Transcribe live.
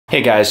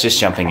Hey guys, just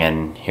jumping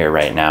in here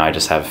right now. I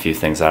just have a few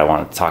things that I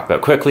wanted to talk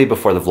about quickly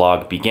before the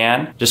vlog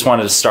began. Just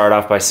wanted to start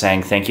off by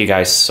saying thank you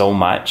guys so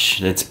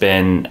much. It's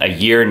been a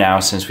year now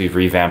since we've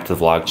revamped the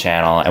vlog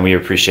channel, and we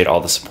appreciate all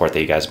the support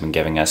that you guys have been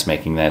giving us,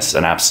 making this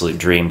an absolute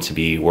dream to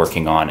be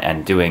working on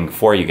and doing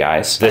for you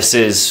guys. This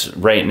is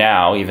right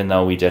now, even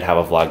though we did have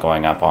a vlog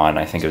going up on,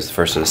 I think it was the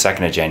 1st or the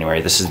 2nd of January,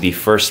 this is the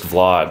first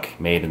vlog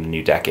made in the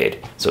new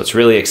decade. So it's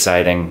really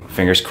exciting.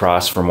 Fingers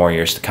crossed for more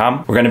years to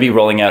come. We're gonna be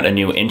rolling out a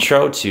new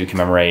intro to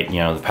commemorate, you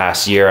know, the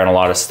past year and a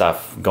lot of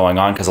stuff going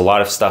on, because a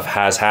lot of stuff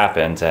has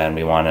happened and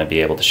we want to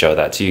be able to show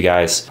that to you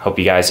guys. Hope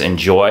you guys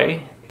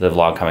enjoy the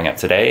vlog coming up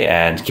today,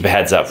 and keep a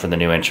heads up for the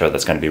new intro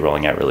that's going to be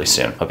rolling out really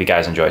soon. Hope you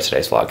guys enjoy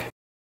today's vlog.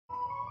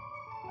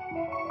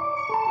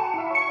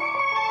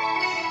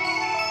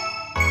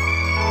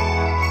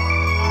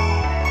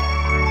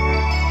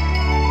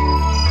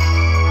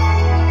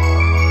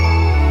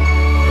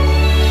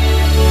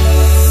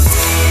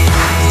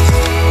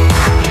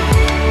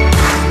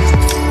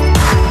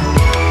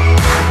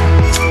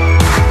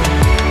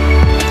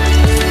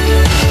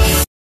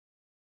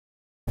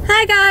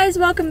 Hi guys,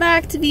 welcome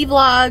back to Vee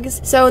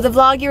Vlogs. So the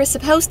vlog you were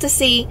supposed to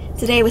see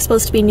today was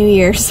supposed to be New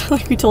Year's,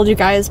 like we told you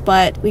guys,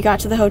 but we got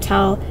to the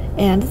hotel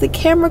and the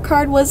camera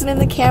card wasn't in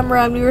the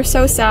camera, and we were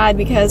so sad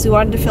because we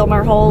wanted to film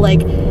our whole like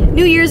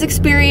New Year's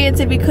experience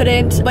and we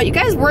couldn't. But you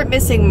guys weren't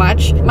missing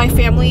much. My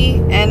family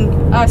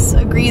and us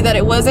agree that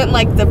it wasn't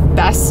like the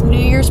best New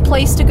Year's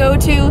place to go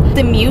to.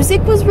 The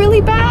music was really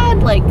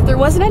bad. Like there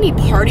wasn't any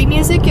party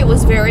music. It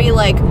was very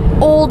like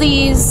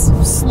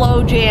oldies,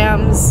 slow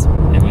jams.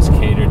 It was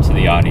catered to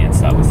the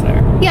audience that was there.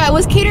 Yeah, it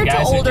was catered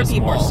to older people. You guys are just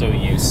people. more so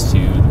used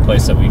to the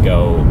place that we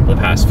go the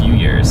past few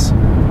years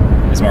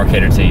is more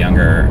catered to a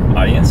younger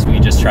audience. We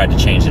just tried to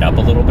change it up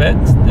a little bit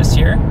this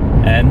year.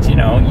 And you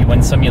know, you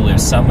win some, you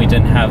lose some. We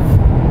didn't have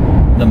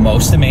the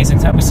most amazing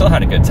time. We still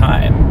had a good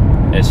time.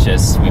 It's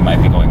just, we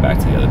might be going back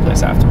to the other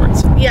place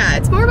afterwards. Yeah,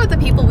 it's more about the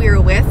people we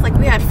were with. Like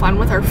we had fun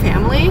with our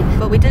family,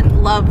 but we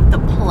didn't love the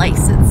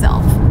place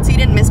itself. So you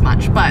didn't miss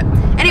much. But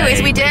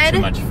anyways, we did.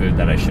 Too much food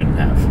that I shouldn't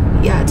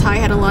have. Yeah, Ty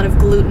had a lot of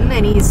gluten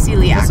and he's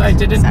celiac. Because I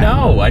didn't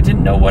know. I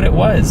didn't know what it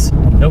was.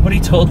 Nobody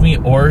told me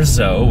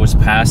orzo was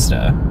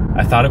pasta.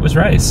 I thought it was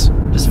rice.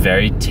 Just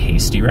very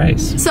tasty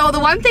rice. So the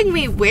one thing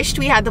we wished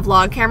we had the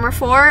vlog camera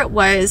for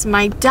was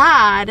my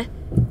dad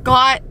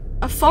got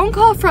a phone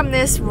call from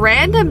this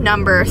random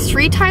number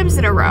 3 times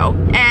in a row,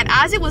 and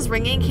as it was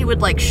ringing he would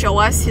like show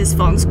us his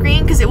phone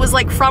screen because it was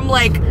like from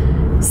like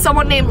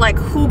someone named like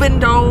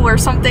Hubendo or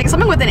something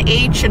with an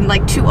H and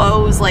like 2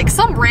 O's, like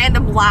some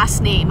random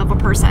last name of a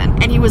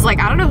person, and he was like,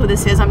 I don't know who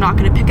this is, I'm not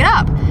gonna pick it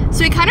up.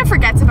 So he kind of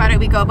forgets about it.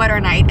 We go about our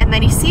night, and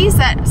then he sees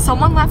that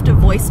someone left a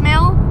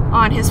voicemail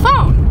on his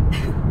phone.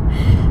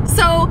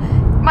 So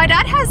my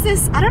dad has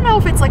this, I don't know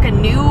if it's like a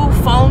new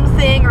phone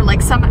thing or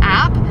like some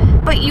app,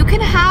 but you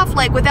can have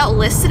like, without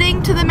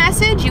listening to the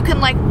message, you can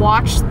like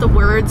watch the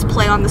words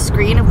play on the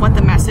screen of what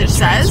the message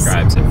says. It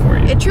transcribes it for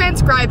you. It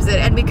transcribes it,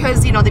 and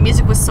because, you know, the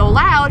music was so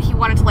loud, he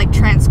wanted to like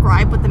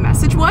transcribe what the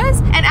message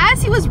was. And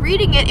as he was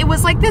reading it, it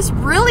was like this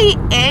really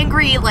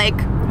angry like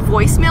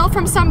voicemail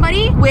from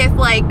somebody with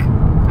like,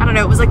 I don't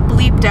know, it was like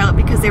bleeped out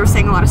because they were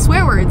saying a lot of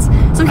swear words.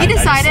 So he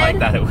decided... I just like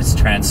that it was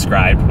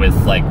transcribed with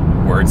like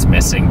words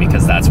missing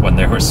because that's when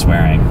they were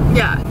swearing.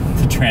 Yeah.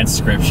 The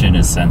transcription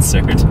is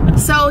censored.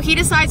 So he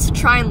decides to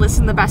try and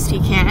listen the best he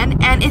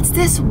can, and it's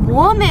this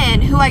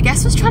woman who I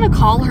guess was trying to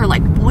call her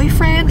like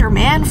boyfriend or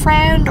man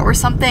friend or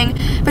something,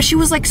 but she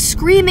was like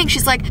screaming.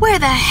 She's like, where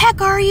the heck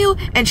are you?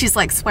 And she's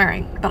like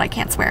swearing, but I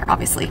can't swear,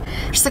 obviously.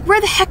 She's like,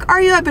 where the heck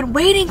are you? I've been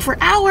waiting for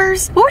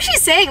hours. What was she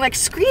saying? Like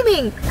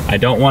screaming. I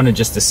don't want to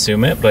just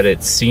assume it, but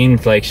it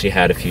seemed like she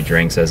had a few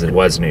drinks as it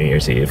was New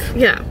Year's Eve.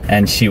 Yeah.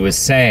 And she was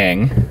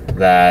saying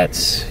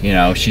that, you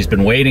know, she's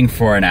been waiting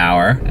for an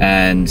hour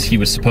and he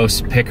was supposed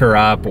to pick her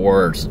up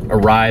or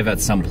arrive at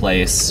some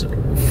place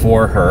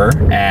for her,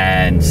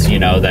 and, you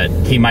know, that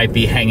he might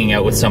be hanging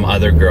out with some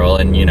other girl,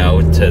 and, you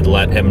know, to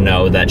let him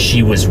know that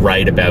she was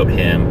right about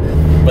him.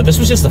 But this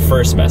was just the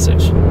first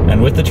message.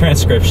 And with the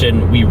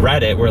transcription, we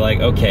read it, we're like,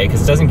 okay,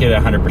 because it doesn't get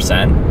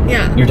 100%.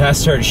 Yeah. Your dad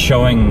started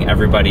showing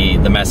everybody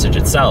the message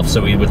itself,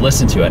 so we would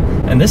listen to it.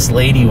 And this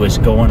lady was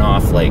going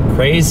off like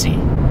crazy.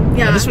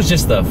 Yeah. And this was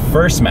just the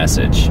first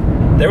message.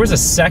 There was a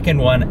second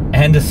one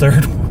and a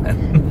third one.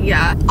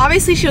 Yeah.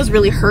 Obviously she was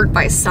really hurt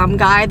by some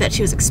guy that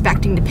she was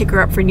expecting to pick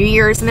her up for New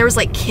Year's, and there was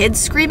like kids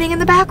screaming in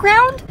the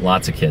background.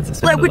 Lots of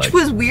kids. Like, which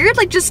was weird,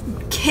 like just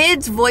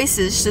kids'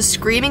 voices just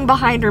screaming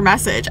behind her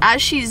message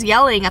as she's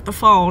yelling at the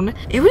phone.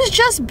 It was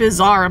just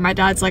bizarre, and my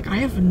dad's like, I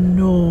have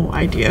no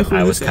idea who this is.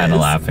 I was kind of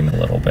laughing a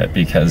little bit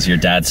because your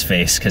dad's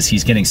face, because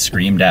he's getting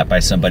screamed at by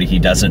somebody he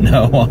doesn't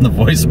know on the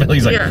voicemail.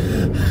 He's like, yeah.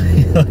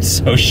 He looks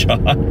so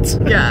shocked.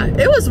 Yeah,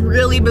 it was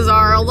really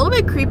bizarre, a little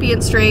bit creepy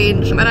and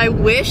strange, and I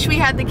wish we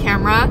had the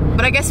camera,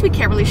 but I guess we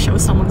can't really show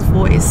someone's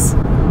voice.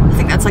 I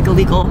think that's like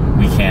illegal.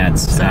 We can't,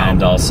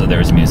 and also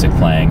there's music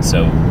playing,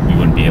 so we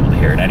wouldn't be able to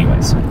hear it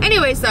anyways.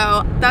 Anyways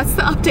though, that's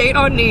the update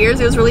on New Year's.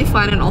 It was really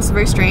fun and also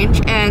very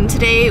strange. And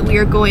today we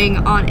are going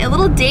on a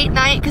little date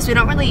night because we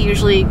don't really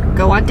usually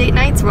go on date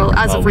nights. Well,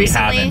 as of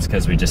recently. We haven't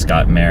because we just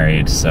got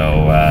married,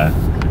 so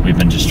we've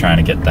been just trying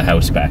to get the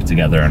house back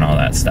together and all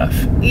that stuff.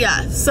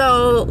 Yeah,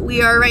 so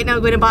we are right now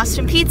going to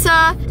Boston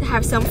Pizza to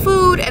have some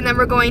food, and then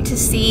we're going to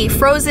see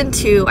Frozen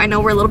 2. I know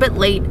we're a little bit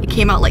late. It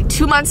came out like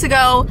 2 months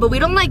ago, but we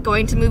don't like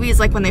going to movies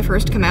like when they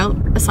first come out,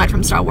 aside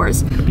from Star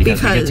Wars.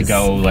 Because we get to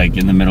go like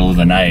in the middle of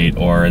the night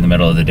or in the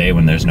middle of the day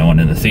when there's no one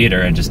in the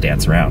theater and just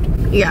dance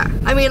around. Yeah,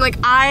 I mean, like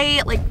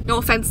no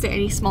offense to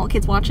any small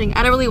kids watching,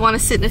 I don't really want to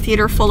sit in a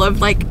theater full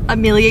of like a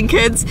million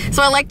kids,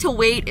 so I like to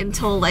wait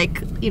until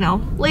like, you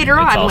know, later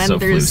on when there's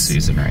flu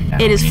season right now.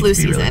 It is flu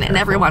season and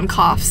everyone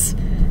coughs,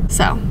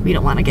 so we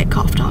don't want to get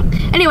coughed on.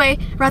 Anyway,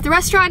 we're at the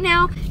restaurant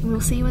now and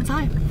we'll see you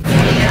inside.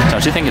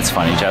 Don't you think it's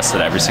funny, Jess,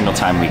 that every single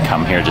time we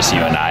come here, just you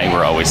and I,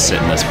 we're always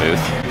sitting in this booth?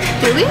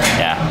 Do we?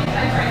 Yeah.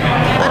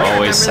 We're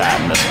always sat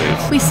in this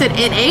booth. We sit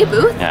in a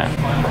booth? Yeah.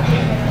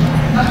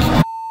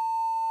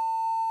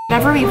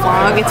 Whenever we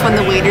vlog, it's when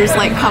the waiters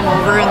like come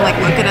over and like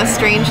look at us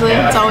strangely.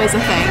 It's always a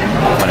thing.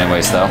 But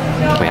anyways though,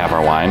 we have our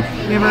wine.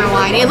 We have our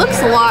wine. It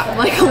looks a lot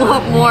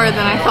more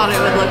than I thought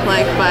it would look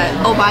like, but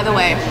oh, by the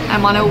way,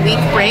 I'm on a week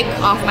break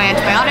off my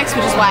antibiotics,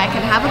 which is why I can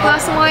have a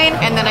glass of wine,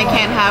 and then I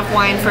can't have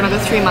wine for another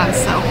 3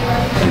 months, so.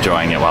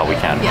 Enjoying it while we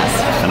can. Yes.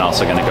 And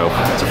also gonna go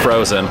to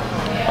Frozen,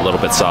 a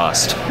little bit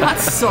sauced. Not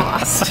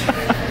sauced.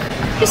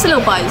 Just a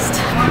little buzzed.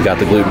 We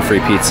got the gluten-free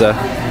pizza.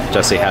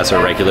 Jessii has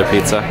her regular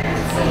pizza.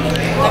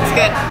 Looks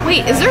good.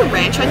 Wait, is there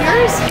ranch on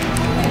yours?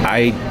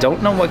 I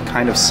don't know what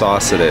kind of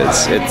sauce it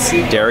is. It's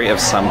dairy of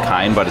some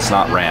kind, but it's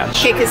not ranch.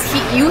 Okay, because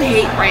you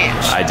hate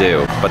ranch. I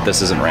do, but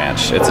this isn't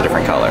ranch. It's a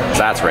different color.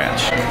 That's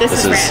ranch. This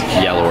is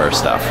ranch. Yellower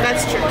stuff.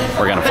 That's true.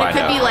 We're gonna find out. But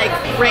it could be like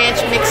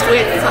ranch mixed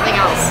with something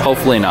else.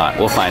 Hopefully not.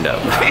 We'll find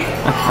out.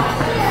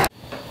 Okay.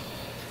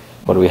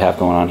 What do we have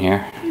going on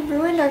here? You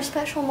ruined our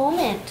special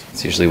moment.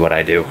 It's usually what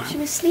I do. She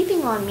was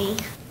sleeping on me.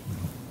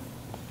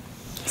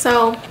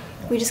 So,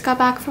 we just got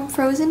back from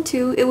Frozen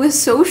 2. It was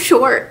so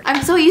short.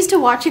 I'm so used to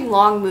watching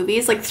long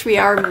movies, like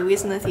 3-hour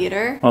movies in the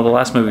theater. Well, the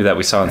last movie that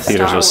we saw in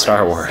theaters was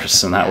Star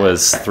Wars, and that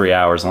was 3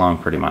 hours long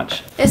pretty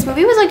much. This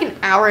movie was like 1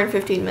 hour and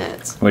 15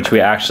 minutes. Which we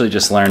actually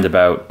just learned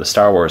about the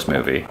Star Wars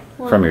movie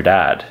from your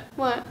dad.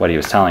 What he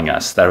was telling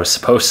us. That it was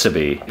supposed to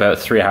be about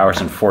 3 hours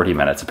and 40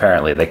 minutes,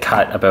 apparently. They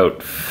cut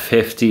about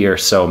 50 or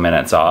so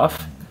minutes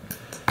off.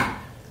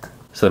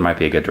 So there might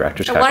be a good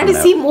director's cut. I wanted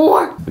to see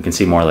more. We can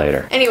see more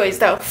later. Anyways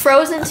though,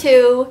 Frozen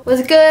 2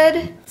 was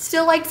good.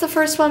 Still liked the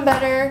first one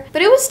better,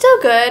 but it was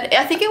still good.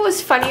 I think it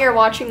was funnier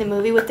watching the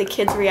movie with the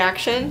kids'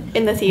 reaction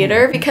in the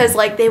theater because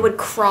like they would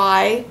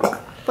cry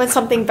when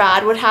something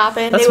bad would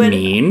happen. That's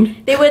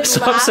mean. They would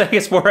Stop laugh. saying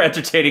it's more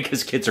entertaining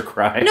because kids are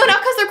crying. No, not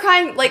because they're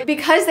crying, like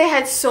because they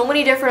had so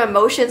many different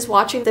emotions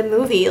watching the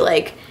movie.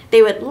 Like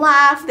they would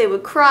laugh, they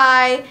would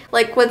cry.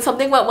 Like when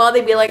something went well,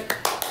 they'd be like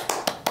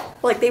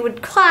they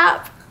would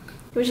clap.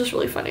 It was just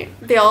really funny.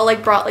 They all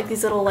like brought like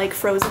these little like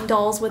Frozen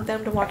dolls with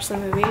them to watch the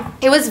movie.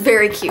 It was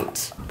very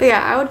cute. But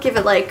yeah, I would give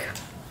it like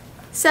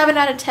 7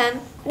 out of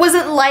 10.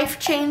 Wasn't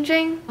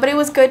life-changing, but it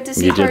was good to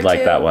see. You did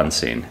like that one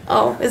scene.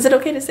 Oh, is it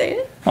okay to say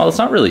it? Well, it's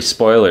not really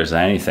spoilers or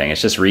anything. It's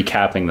just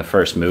recapping the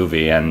first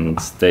movie, and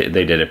they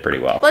did it pretty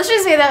well. Let's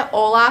just say that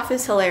Olaf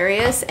is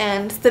hilarious,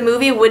 and the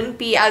movie wouldn't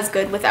be as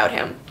good without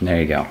him. There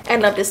you go. I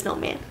loved a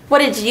snowman. What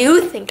did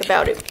you think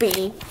about it,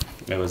 Beanie?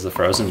 It was the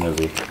Frozen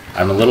movie.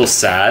 I'm a little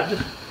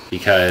sad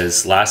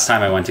because last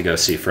time I went to go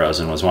see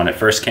Frozen was when it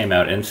first came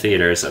out in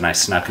theaters and I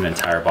snuck an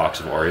entire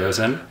box of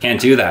Oreos in. Can't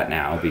do that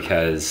now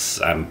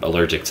because I'm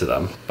allergic to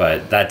them,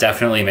 but that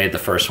definitely made the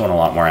first one a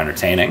lot more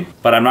entertaining.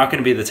 But I'm not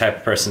going to be the type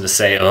of person to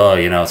say, oh,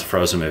 you know, it's a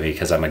Frozen movie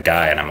because I'm a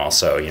guy and I'm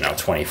also, you know,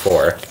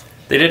 24.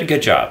 They did a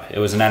good job. It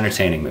was an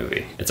entertaining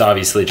movie. It's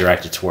obviously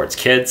directed towards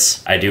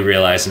kids. I do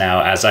realize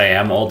now, as I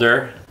am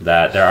older,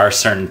 that there are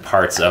certain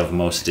parts of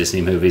most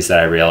Disney movies that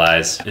I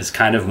realize is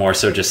kind of more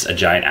so just a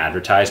giant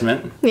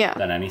advertisement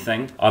than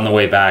anything. On the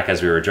way back,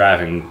 as we were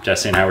driving,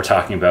 Jessii and I were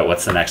talking about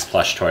what's the next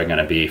plush toy going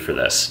to be for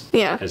this.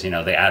 Yeah. Because, you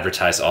know, they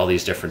advertise all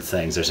these different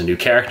things. There's a new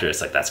character. It's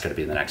like, that's going to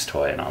be the next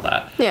toy and all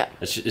that. Yeah.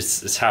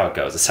 It's how it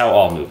goes. It's how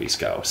all movies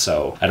go.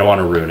 So I don't want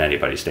to ruin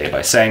anybody's day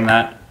by saying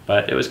that.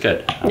 But it was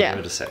good. I'll give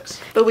it a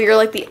 6. But we were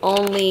like the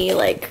only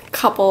like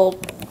couple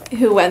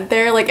who went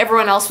there. Like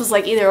everyone else was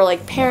like either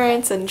like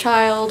parents and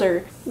child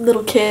or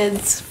little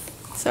kids.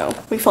 So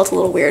we felt a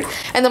little weird.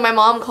 And then my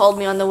mom called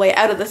me on the way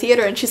out of the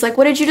theater and she's like,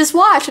 what did you just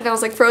watch? And I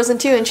was like, Frozen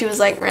 2. And she was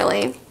like,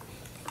 really?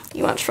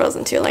 You watched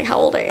Frozen 2? Like, how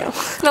old are you?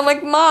 And I'm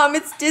like, Mom,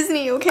 it's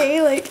Disney,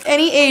 okay? Like,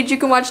 any age you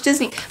can watch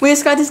Disney. We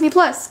just got Disney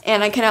Plus,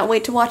 and I cannot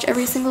wait to watch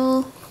every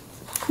single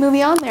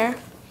movie on there.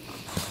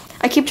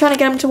 I keep trying to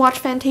get him to watch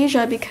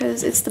Fantasia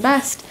because it's the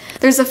best.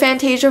 There's a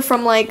Fantasia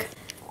from like,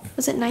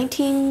 was it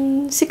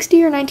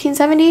 1960 or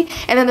 1970?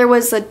 And then there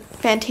was a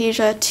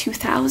Fantasia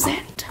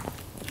 2000.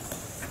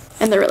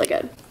 And they're really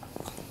good.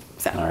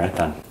 So. All right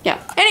then.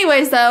 Yeah.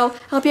 Anyways, though,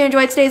 hope you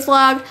enjoyed today's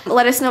vlog.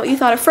 Let us know what you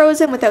thought of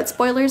Frozen without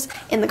spoilers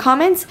in the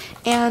comments.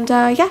 And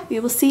yeah,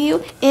 we will see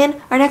you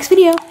in our next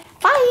video.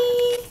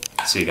 Bye!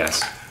 See you guys.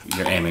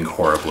 You're aiming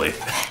horribly.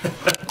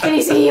 Can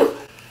he see you?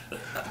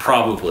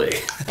 Probably.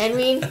 I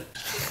mean...